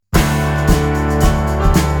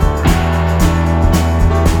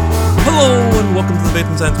welcome to the Faith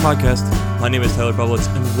and Science Podcast. My name is Tyler Bublitz,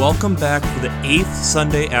 and welcome back for the 8th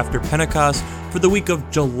Sunday after Pentecost for the week of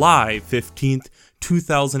July 15th,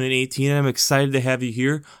 2018. I'm excited to have you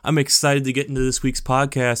here. I'm excited to get into this week's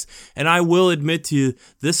podcast, and I will admit to you,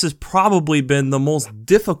 this has probably been the most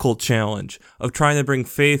difficult challenge of trying to bring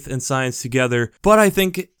faith and science together, but I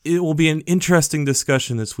think it will be an interesting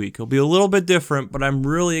discussion this week. It'll be a little bit different, but I'm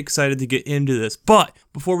really excited to get into this. But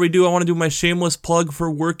before we do, I want to do my shameless plug for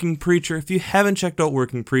Working Preacher. If you haven't checked out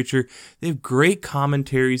Working Preacher, they have great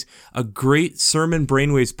commentaries, a great Sermon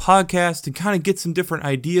Brainwaves podcast to kind of get some different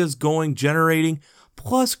ideas going, generating,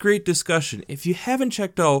 plus great discussion. If you haven't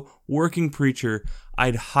checked out Working Preacher,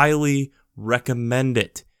 I'd highly recommend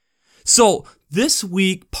it. So this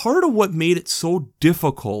week, part of what made it so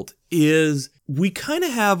difficult is we kind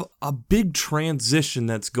of have a big transition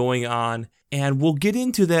that's going on, and we'll get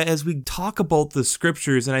into that as we talk about the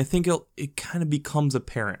scriptures, and I think it kind of becomes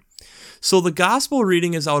apparent. So the gospel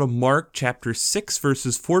reading is out of Mark chapter 6,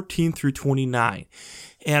 verses 14 through 29.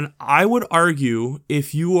 And I would argue,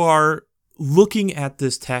 if you are looking at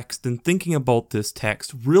this text and thinking about this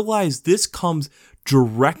text, realize this comes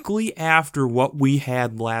directly after what we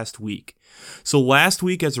had last week. So last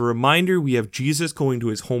week, as a reminder, we have Jesus going to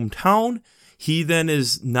his hometown. He then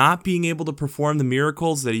is not being able to perform the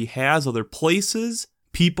miracles that he has other places.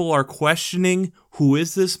 People are questioning, who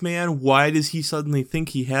is this man? Why does he suddenly think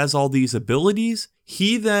he has all these abilities?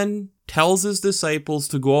 He then tells his disciples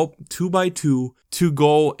to go up 2 by 2 to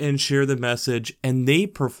go and share the message, and they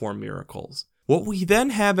perform miracles. What we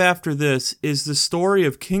then have after this is the story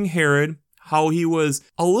of King Herod, how he was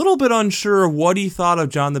a little bit unsure of what he thought of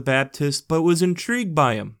John the Baptist, but was intrigued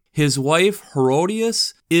by him. His wife,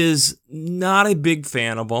 Herodias, is not a big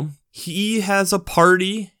fan of him. He has a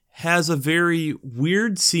party, has a very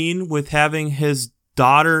weird scene with having his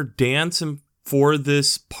daughter dance for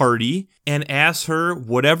this party, and asks her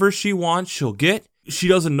whatever she wants, she'll get. She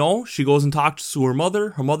doesn't know. She goes and talks to her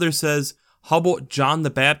mother. Her mother says, "How about John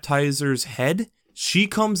the Baptizer's head?" She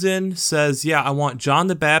comes in, says, "Yeah, I want John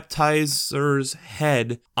the Baptizer's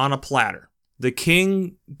head on a platter." The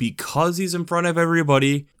king, because he's in front of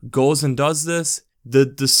everybody, goes and does this. The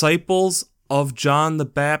disciples of John the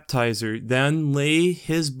Baptizer then lay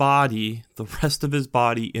his body, the rest of his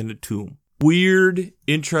body, in a tomb. Weird,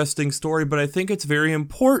 interesting story, but I think it's very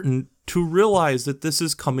important to realize that this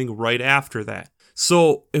is coming right after that.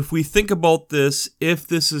 So if we think about this, if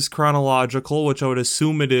this is chronological, which I would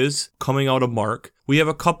assume it is, coming out of Mark, we have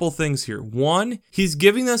a couple things here. One, he's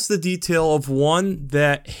giving us the detail of one,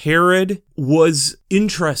 that Herod was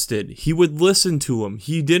interested. He would listen to him.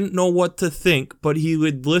 He didn't know what to think, but he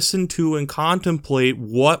would listen to and contemplate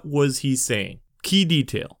what was he saying. Key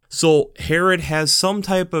detail. So Herod has some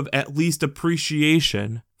type of at least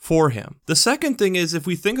appreciation for him. The second thing is, if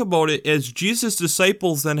we think about it, as Jesus'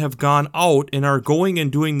 disciples then have gone out and are going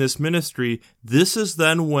and doing this ministry, this is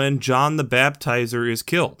then when John the Baptizer is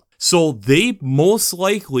killed. So they most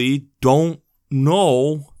likely don't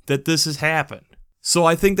know that this has happened. So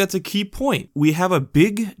I think that's a key point. We have a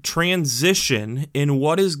big transition in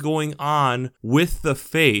what is going on with the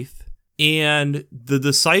faith, and the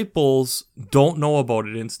disciples don't know about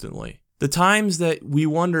it instantly. The times that we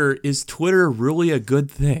wonder, is Twitter really a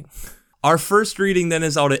good thing? Our first reading then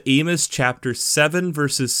is out of Amos chapter 7,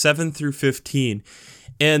 verses 7 through 15.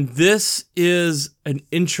 And this is an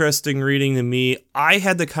interesting reading to me. I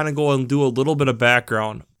had to kind of go and do a little bit of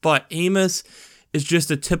background. But Amos is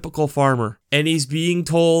just a typical farmer. And he's being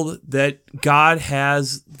told that God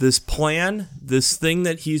has this plan, this thing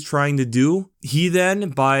that he's trying to do. He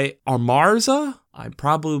then, by Amarza, I'm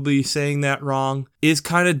probably saying that wrong, is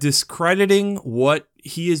kind of discrediting what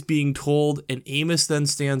he is being told, and Amos then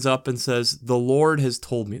stands up and says, "The Lord has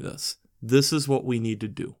told me this. This is what we need to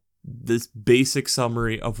do." This basic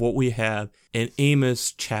summary of what we have in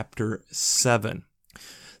Amos chapter 7.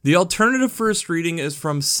 The alternative first reading is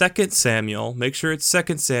from 2 Samuel. Make sure it's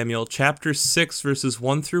 2 Samuel chapter 6, verses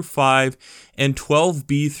 1 through 5 and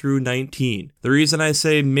 12b through 19. The reason I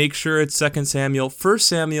say make sure it's 2 Samuel, 1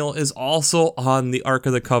 Samuel is also on the Ark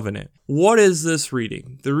of the Covenant. What is this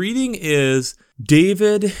reading? The reading is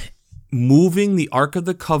David moving the Ark of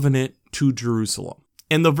the Covenant to Jerusalem.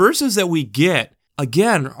 And the verses that we get,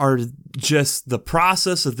 again, are just the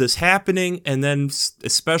process of this happening, and then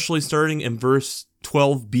especially starting in verse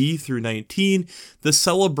 12b through 19, the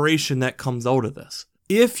celebration that comes out of this.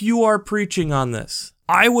 If you are preaching on this,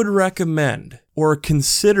 I would recommend or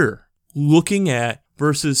consider looking at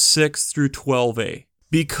verses 6 through 12a,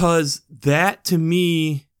 because that to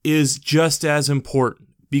me is just as important.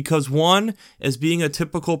 Because one, as being a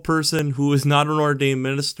typical person who is not an ordained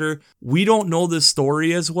minister, we don't know this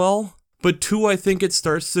story as well. But 2, I think it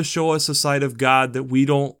starts to show us a side of God that we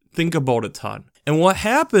don't think about a ton. And what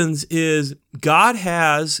happens is God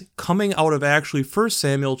has, coming out of actually 1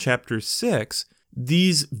 Samuel chapter 6,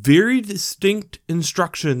 these very distinct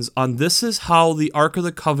instructions on this is how the Ark of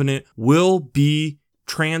the Covenant will be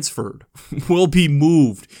transferred, will be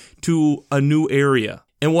moved to a new area.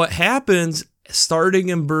 And what happens starting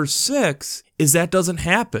in verse 6 is that doesn't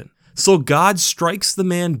happen. So God strikes the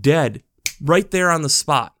man dead right there on the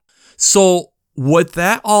spot. So with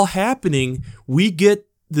that all happening, we get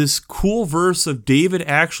this cool verse of David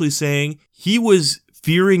actually saying he was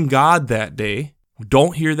fearing God that day. We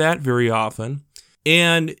don't hear that very often.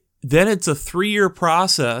 And then it's a 3-year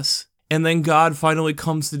process. And then God finally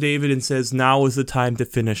comes to David and says, now is the time to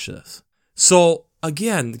finish this. So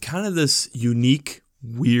again, kind of this unique,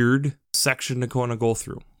 weird section to kind of go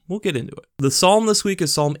through. We'll get into it. The psalm this week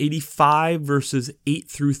is Psalm 85, verses 8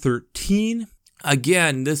 through 13.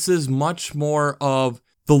 Again, this is much more of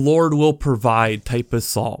the Lord will provide type of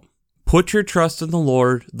psalm. Put your trust in the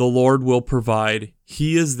Lord will provide.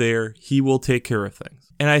 He is there, He will take care of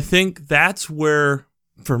things. And I think that's where,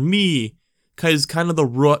 for me, is kind of the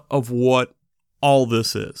root of what all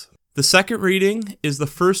this is. The second reading is the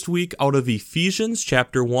first week out of Ephesians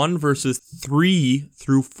chapter 1, verses 3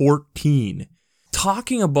 through 14.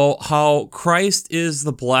 Talking about how Christ is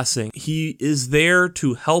the blessing. He is there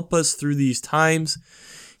to help us through these times.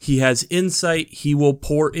 He has insight. He will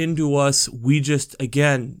pour into us. We just,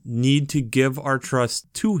 again, need to give our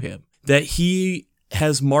trust to Him. That He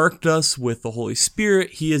has marked us with the Holy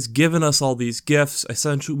Spirit. He has given us all these gifts.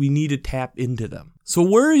 Essentially, we need to tap into them. So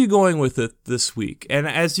where are you going with it this week? And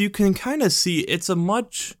as you can kind of see, it's a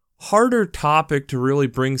much harder topic to really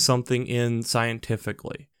bring something in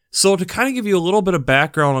scientifically. So to kind of give you a little bit of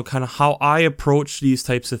background on kind of how I approach these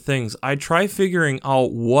types of things, I try figuring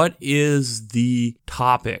out what is the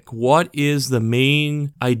topic, what is the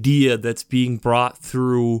main idea that's being brought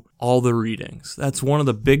through all the readings. That's one of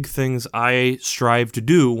the big things I strive to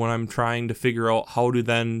do when I'm trying to figure out how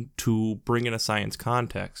to bring in a science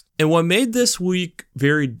context. And what made this week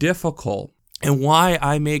very difficult and why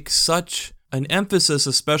I make such an emphasis,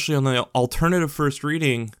 especially on the alternative first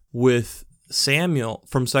reading with Samuel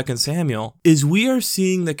from 2 Samuel, is we are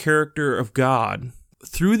seeing the character of God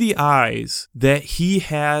through the eyes that He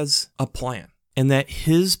has a plan and that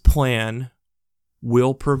His plan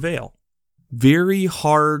will prevail. Very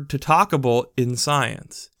hard to talk about in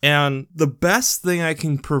science. And the best thing I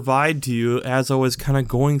can provide to you as I was kind of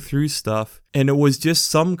going through stuff, and it was just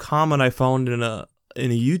some comment I found in a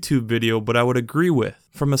YouTube video, but I would agree with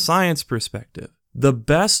from a science perspective. The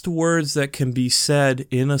best words that can be said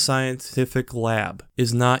in a scientific lab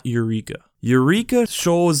is not eureka. Eureka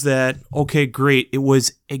shows that, okay, great, it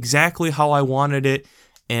was exactly how I wanted it,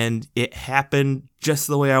 and it happened just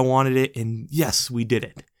the way I wanted it, and yes, we did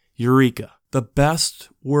it. Eureka. The best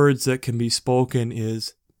words that can be spoken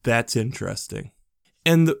is, that's interesting.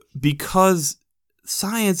 And because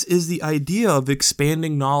science is the idea of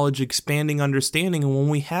expanding knowledge, expanding understanding, and when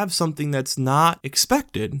we have something that's not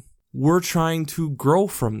expected, we're trying to grow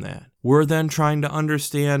from that. We're then trying to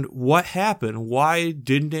understand what happened. Why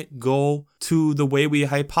didn't it go to the way we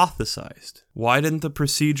hypothesized? Why didn't the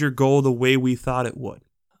procedure go the way we thought it would?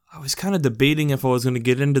 I was kind of debating if I was going to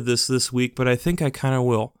get into this week, but I think I kind of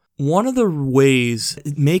will. One of the ways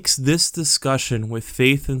it makes this discussion with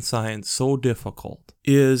faith and science so difficult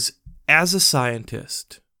is, as a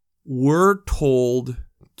scientist, we're told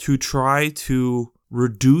to try to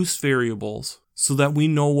reduce variables so that we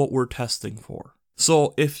know what we're testing for.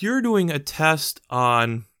 So if you're doing a test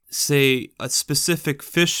on, say, a specific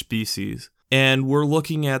fish species, and we're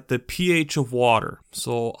looking at the pH of water,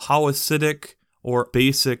 so how acidic or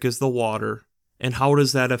basic is the water, and how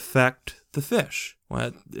does that affect the fish?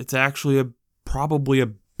 Well, it's actually probably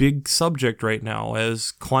a big subject right now.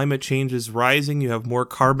 As climate change is rising, you have more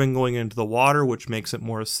carbon going into the water, which makes it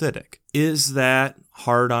more acidic. Is that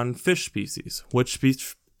hard on fish species? Which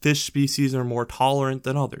fish species are more tolerant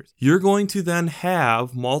than others? You're going to then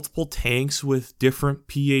have multiple tanks with different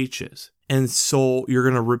pHs. And so you're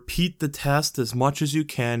going to repeat the test as much as you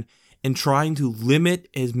can and trying to limit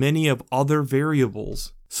as many of other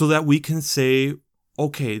variables so that we can say,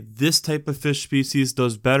 okay, this type of fish species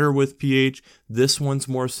does better with pH, this one's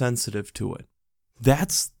more sensitive to it.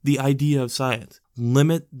 That's the idea of science.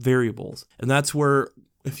 Limit variables. And that's where,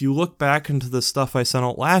 if you look back into the stuff I sent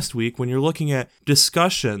out last week, when you're looking at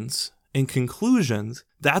discussions and conclusions,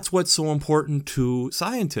 that's what's so important to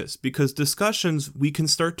scientists, because discussions, we can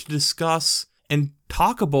start to discuss and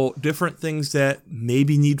talk about different things that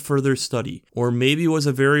maybe need further study, or maybe was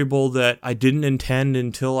a variable that I didn't intend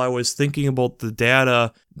until I was thinking about the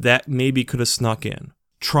data that maybe could have snuck in,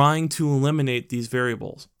 trying to eliminate these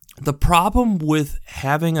variables. The problem with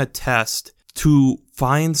having a test to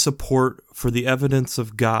find support for the evidence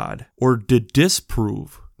of God or to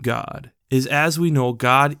disprove God is, as we know,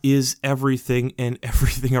 God is everything and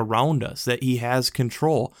everything around us, that he has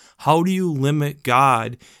control. How do you limit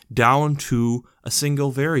God down to a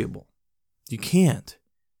single variable? You can't.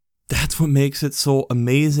 That's what makes it so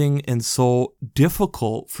amazing and so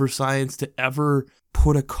difficult for science to ever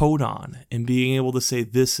put a code on and being able to say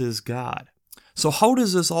this is God. So how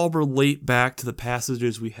does this all relate back to the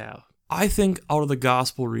passages we have? I think out of the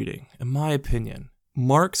gospel reading, in my opinion,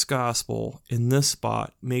 Mark's gospel in this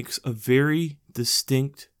spot makes a very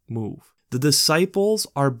distinct move. The disciples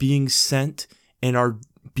are being sent and are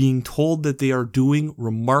being told that they are doing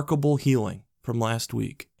remarkable healing from last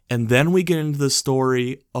week. And then we get into the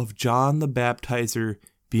story of John the Baptizer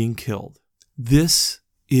being killed. This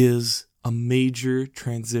is a major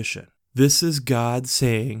transition. This is God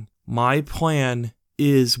saying, my plan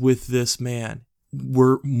is with this man.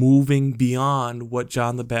 We're moving beyond what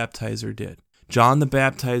John the Baptizer did. John the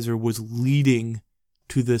Baptizer was leading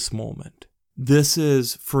to this moment. This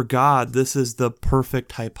is, for God, this is the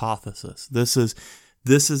perfect hypothesis. This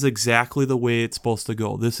is exactly the way it's supposed to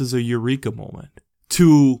go. This is a eureka moment.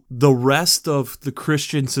 To the rest of the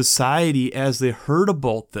Christian society, as they heard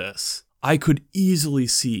about this, I could easily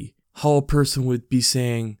see how a person would be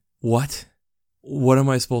saying, what? What am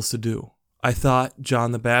I supposed to do? I thought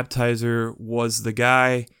John the Baptizer was the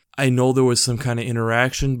guy. I know there was some kind of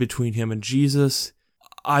interaction between him and Jesus.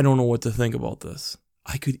 I don't know what to think about this.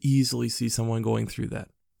 I could easily see someone going through that.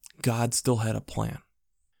 God still had a plan.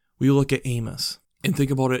 We look at Amos and think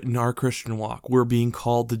about it in our Christian walk. We're being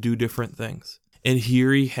called to do different things. And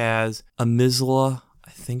here he has Amizla,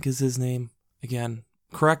 I think is his name. Again,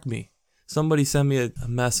 correct me. Somebody send me a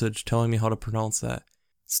message telling me how to pronounce that.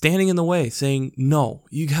 Standing in the way, saying, no,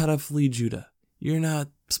 you gotta flee Judah. You're not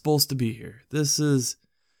supposed to be here. This is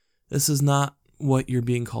not what you're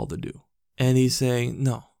being called to do. And he's saying,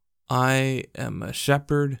 no, I am a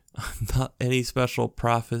shepherd. I'm not any special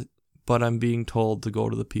prophet, but I'm being told to go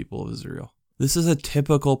to the people of Israel. This is a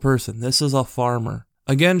typical person. This is a farmer.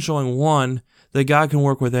 Again, showing one, that God can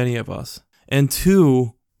work with any of us. And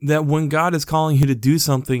two, that when God is calling you to do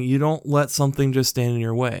something, you don't let something just stand in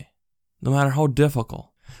your way, no matter how difficult.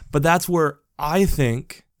 But that's where I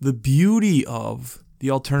think the beauty of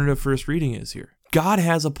the alternative first reading is here. God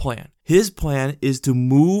has a plan. His plan is to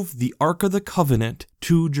move the Ark of the Covenant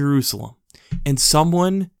to Jerusalem. And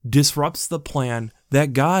someone disrupts the plan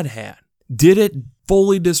that God had. Did it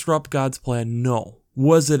fully disrupt God's plan? No.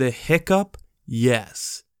 Was it a hiccup?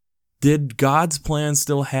 Yes. Did God's plan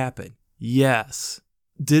still happen? Yes.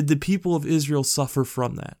 Did the people of Israel suffer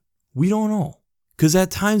from that? We don't know. Because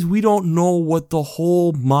at times we don't know what the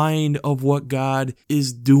whole mind of what God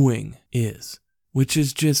is doing is, which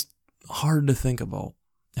is just hard to think about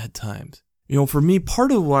at times. You know, for me,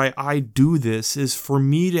 part of why I do this is for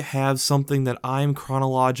me to have something that I'm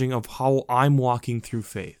chronologing of how I'm walking through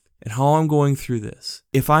faith and how I'm going through this.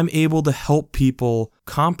 If I'm able to help people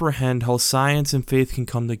comprehend how science and faith can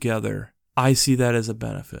come together, I see that as a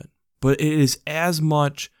benefit. But it is as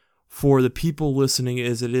much for the people listening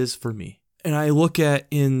as it is for me. And I look at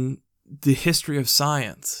in the history of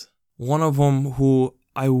science, one of them who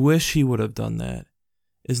I wish he would have done that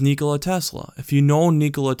is Nikola Tesla. If you know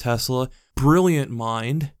Nikola Tesla, brilliant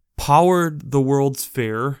mind, powered the World's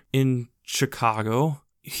Fair in Chicago.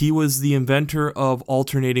 He was the inventor of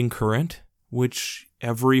alternating current, which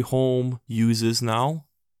every home uses now,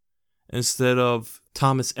 instead of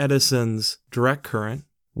Thomas Edison's direct current.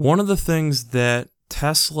 One of the things that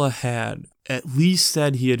Tesla had at least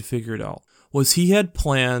said he had figured out was he had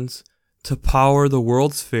plans to power the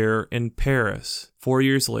World's Fair in Paris 4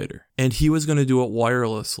 years later, and he was going to do it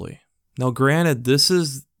wirelessly. Now, granted, this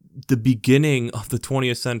is the beginning of the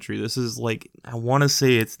 20th century. This is I want to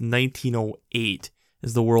say it's 1908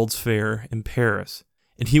 is the World's Fair in Paris,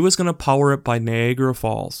 and he was going to power it by Niagara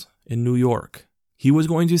Falls in New York. He was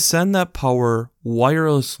going to send that power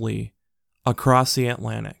wirelessly across the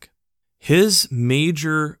Atlantic. His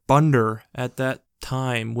major funder at that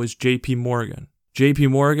time was J.P. Morgan. J.P.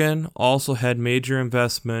 Morgan also had major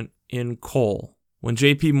investment in coal. When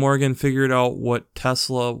J.P. Morgan figured out what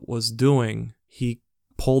Tesla was doing, he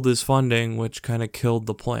pulled his funding, which kind of killed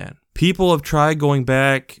the plan. People have tried going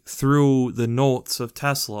back through the notes of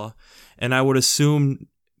Tesla, and I would assume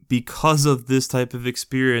because of this type of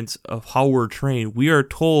experience of how we're trained, we are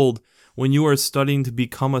told when you are studying to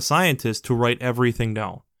become a scientist to write everything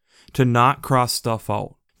down, to not cross stuff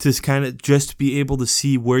out, to kind of just be able to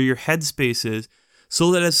see where your headspace is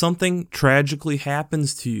so that as something tragically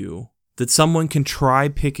happens to you, that someone can try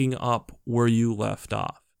picking up where you left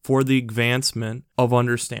off for the advancement of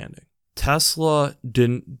understanding. Tesla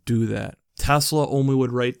didn't do that. Tesla only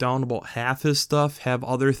would write down about half his stuff, have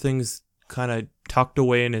other things kind of tucked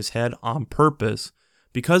away in his head on purpose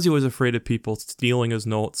because he was afraid of people stealing his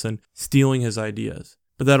notes and stealing his ideas.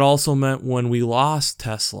 But that also meant when we lost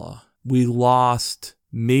Tesla, we lost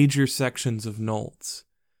major sections of notes.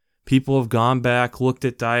 People have gone back, looked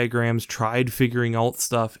at diagrams, tried figuring out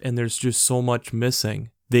stuff, and there's just so much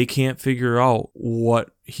missing. They can't figure out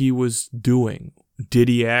what he was doing. Did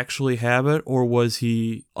he actually have it, or was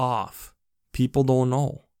he off? People don't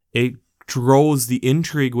know. It draws the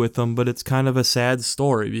intrigue with them, but it's kind of a sad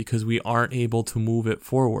story because we aren't able to move it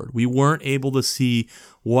forward. We weren't able to see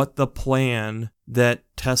what the plan that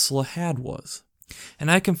Tesla had was.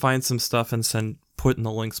 And I can find some stuff and put in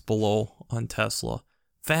the links below on Tesla.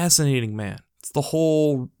 Fascinating man. It's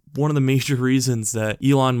one of the major reasons that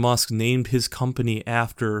Elon Musk named his company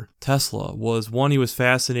after Tesla was, one, he was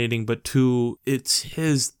fascinating, but two, it's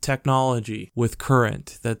his technology with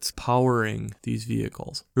current that's powering these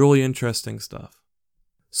vehicles. Really interesting stuff.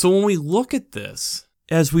 So when we look at this,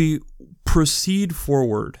 as we proceed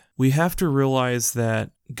forward, we have to realize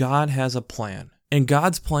that God has a plan. And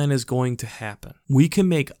God's plan is going to happen. We can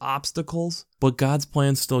make obstacles, but God's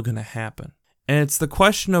plan is still going to happen. And it's the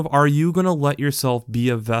question of, are you going to let yourself be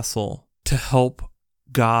a vessel to help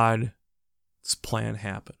God's plan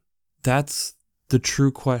happen? That's the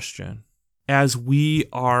true question. As we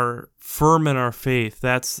are firm in our faith,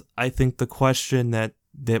 that's, I think, the question that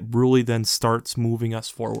really then starts moving us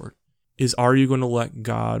forward. Is, are you going to let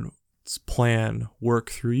God's plan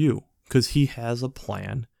work through you? Because he has a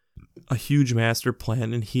plan, a huge master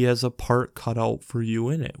plan, and he has a part cut out for you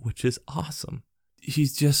in it, which is awesome.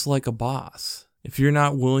 He's just like a boss. If you're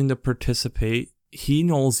not willing to participate, he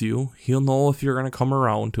knows you. He'll know if you're going to come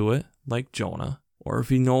around to it, like Jonah, or if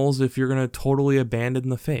he knows if you're going to totally abandon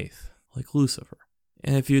the faith, like Lucifer.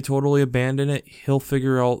 And if you totally abandon it, he'll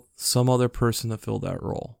figure out some other person to fill that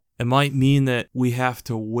role. It might mean that we have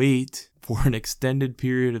to wait for an extended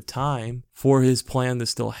period of time for his plan to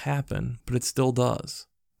still happen, but it still does.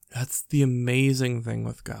 That's the amazing thing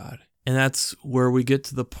with God. And that's where we get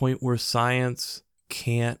to the point where science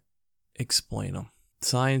can't explain them.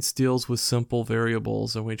 Science deals with simple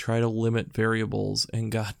variables, and we try to limit variables,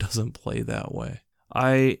 and God doesn't play that way.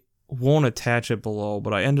 I won't attach it below,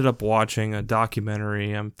 but I ended up watching a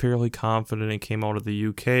documentary. I'm fairly confident it came out of the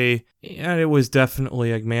UK, and it was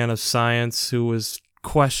definitely a man of science who was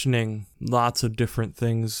questioning lots of different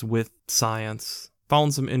things with science.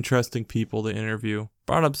 Found some interesting people to interview,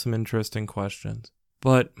 brought up some interesting questions.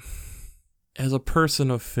 But as a person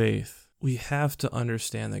of faith, we have to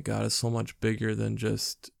understand that God is so much bigger than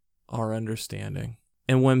just our understanding.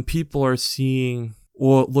 And when people are seeing,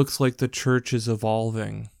 well, it looks like the church is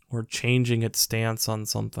evolving or changing its stance on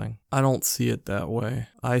something, I don't see it that way.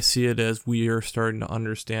 I see it as we are starting to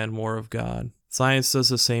understand more of God. Science does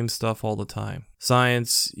the same stuff all the time.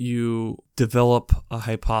 Science, you develop a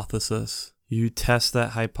hypothesis. You test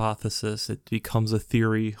that hypothesis. It becomes a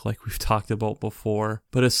theory like we've talked about before.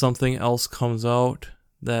 But if something else comes out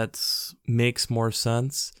that makes more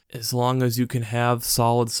sense, as long as you can have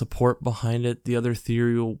solid support behind it, the other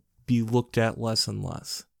theory will be looked at less and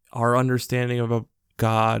less. Our understanding of a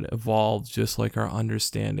God evolves just like our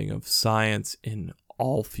understanding of science in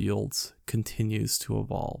all fields continues to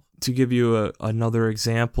evolve. To give you another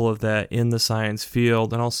example of that in the science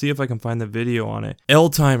field, and I'll see if I can find the video on it.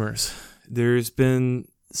 Alzheimer's. There's been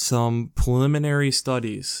some preliminary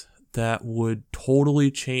studies that would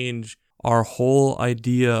totally change our whole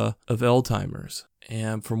idea of Alzheimer's.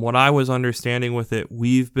 And from what I was understanding with it,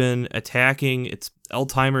 we've been attacking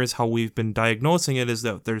Alzheimer's. How we've been diagnosing it is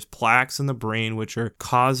that there's plaques in the brain which are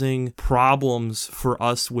causing problems for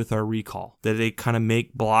us with our recall, that they kind of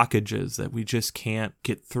make blockages that we just can't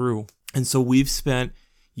get through. And so we've spent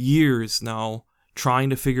years now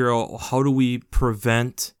trying to figure out, how do we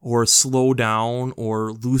prevent or slow down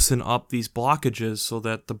or loosen up these blockages so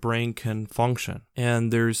that the brain can function.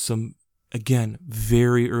 And there's some, again,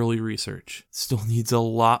 very early research. Still needs a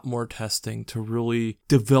lot more testing to really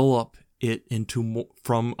develop it into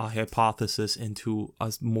from a hypothesis into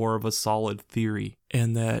more of a solid theory,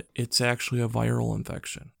 and that it's actually a viral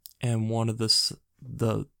infection. And one of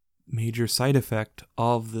the major side effect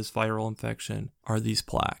of this viral infection are these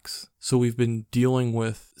plaques. So we've been dealing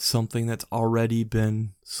with something that's already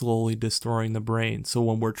been slowly destroying the brain. So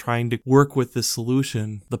when we're trying to work with this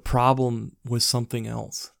solution, the problem was something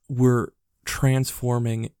else. We're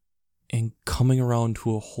transforming and coming around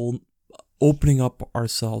to a whole, opening up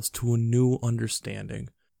ourselves to a new understanding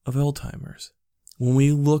of Alzheimer's. When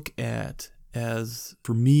we look at, as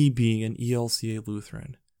for me being an ELCA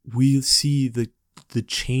Lutheran, we see the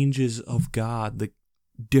changes of God, the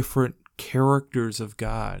different characters of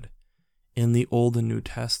God in the Old and New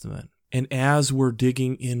Testament. And as we're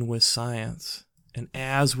digging in with science, and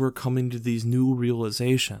as we're coming to these new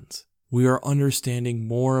realizations, we are understanding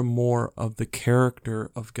more and more of the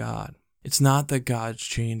character of God. It's not that God's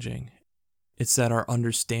changing. It's that our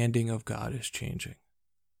understanding of God is changing.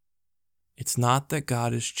 It's not that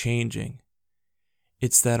God is changing.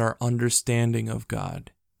 It's that our understanding of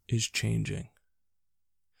God is changing.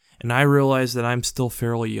 And I realize that I'm still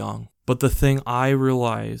fairly young. But the thing I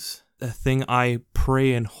realize, the thing I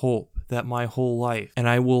pray and hope that my whole life, and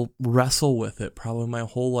I will wrestle with it probably my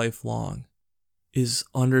whole life long, is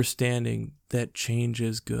understanding that change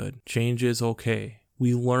is good. Change is okay.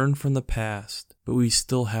 We learn from the past, but we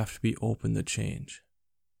still have to be open to change.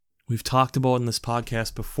 We've talked about in this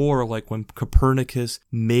podcast before, like when Copernicus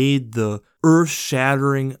made the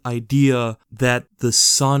earth-shattering idea that the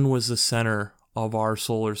sun was the center of our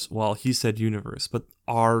he said universe, but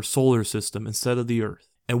our solar system instead of the earth.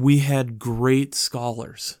 And we had great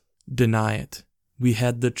scholars deny it. We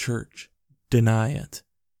had the church deny it.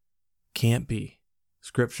 Can't be.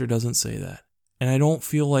 Scripture doesn't say that. And I don't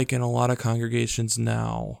feel like in a lot of congregations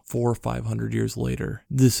now, 400 or 500 years later,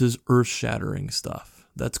 this is earth-shattering stuff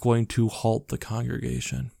that's going to halt the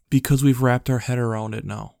congregation. Because we've wrapped our head around it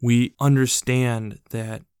now. We understand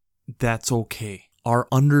that that's okay. Our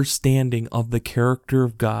understanding of the character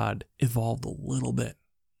of God evolved a little bit.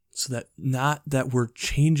 So that not that we're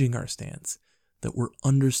changing our stance, that we're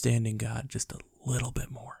understanding God just a little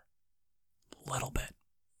bit more. A little bit.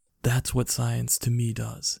 That's what science to me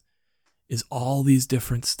does. Is all these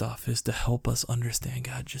different stuff is to help us understand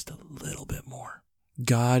God just a little bit more.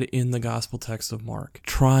 God in the gospel text of Mark,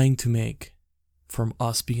 trying to make from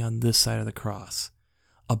us being on this side of the cross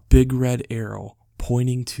a big red arrow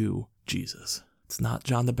pointing to Jesus. It's not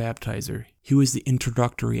John the Baptizer. He was the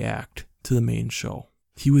introductory act to the main show.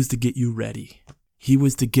 He was to get you ready. He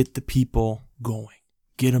was to get the people going,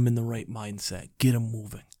 get them in the right mindset, get them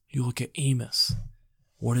moving. You look at Amos.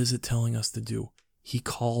 What is it telling us to do? He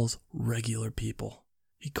calls regular people.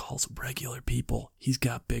 He calls regular people. He's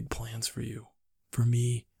got big plans for you, for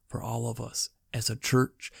me, for all of us, as a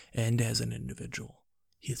church and as an individual.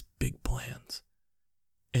 He has big plans.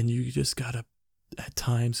 And you just gotta, at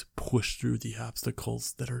times, push through the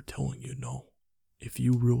obstacles that are telling you no, if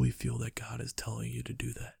you really feel that God is telling you to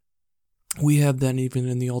do that. We have then even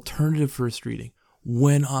in the alternative first reading,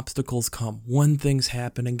 when obstacles come, when things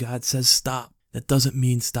happen and God says stop, that doesn't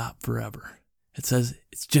mean stop forever. It says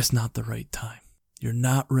it's just not the right time. You're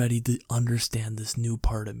not ready to understand this new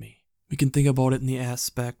part of me. We can think about it in the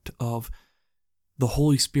aspect of the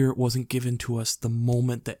Holy Spirit wasn't given to us the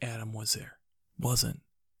moment that Adam was there. Wasn't.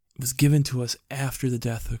 It was given to us after the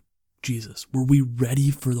death of Jesus. Were we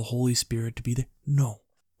ready for the Holy Spirit to be there? No,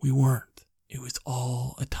 we weren't. It was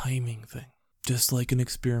all a timing thing. Just like an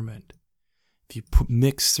experiment. If you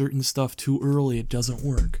mix certain stuff too early, it doesn't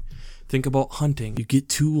work. Think about hunting. You get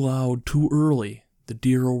too loud too early, the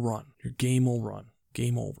deer will run. Your game will run.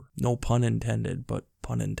 Game over. No pun intended, but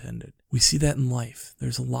pun intended. We see that in life.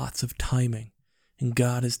 There's lots of timing. And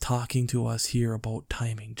God is talking to us here about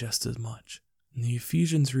timing just as much. In the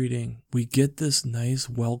Ephesians reading, we get this nice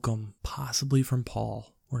welcome, possibly from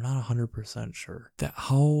Paul. We're not 100% sure. That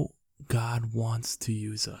how God wants to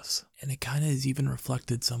use us. And it kind of is even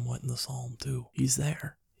reflected somewhat in the Psalm too. He's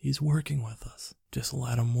there. He's working with us. Just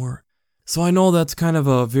let him work. So I know that's kind of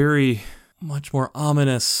a very much more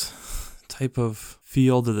ominous type of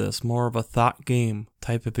feel to this, more of a thought game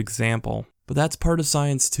type of example. But that's part of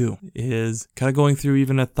science too, is kind of going through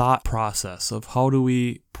even a thought process of how do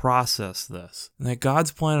we process this. And that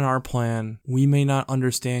God's plan and our plan, we may not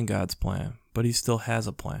understand God's plan, but he still has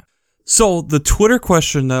a plan. So the Twitter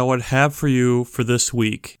question that I would have for you for this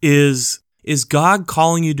week is God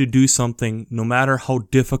calling you to do something no matter how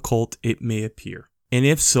difficult it may appear? And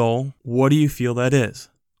if so, what do you feel that is?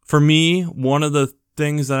 For me, one of the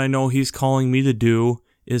things that I know he's calling me to do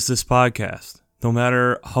is this podcast. No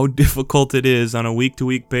matter how difficult it is on a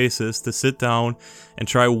week-to-week basis to sit down and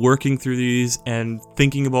try working through these and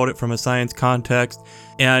thinking about it from a science context,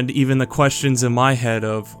 and even the questions in my head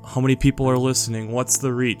of how many people are listening, what's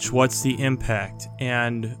the reach, what's the impact,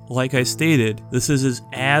 and like I stated, this is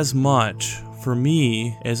as much for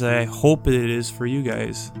me as I hope it is for you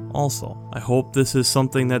guys also. I hope this is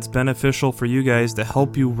something that's beneficial for you guys to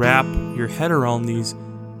help you wrap your head around these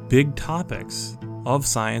big topics of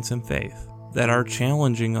science and faith that are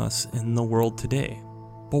challenging us in the world today.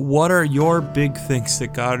 But what are your big things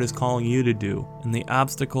that God is calling you to do, and the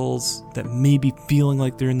obstacles that may be feeling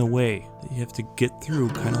like they're in the way that you have to get through,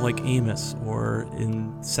 kind of like Amos, or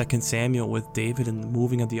in 2 Samuel with David and the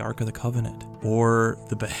moving of the Ark of the Covenant, or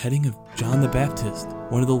the beheading of John the Baptist,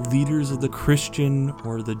 one of the leaders of the Christian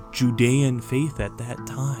or the Judean faith at that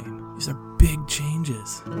time. These are big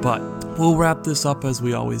changes. But we'll wrap this up as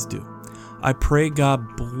we always do. I pray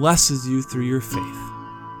God blesses you through your faith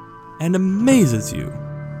and amazes you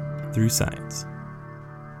through science.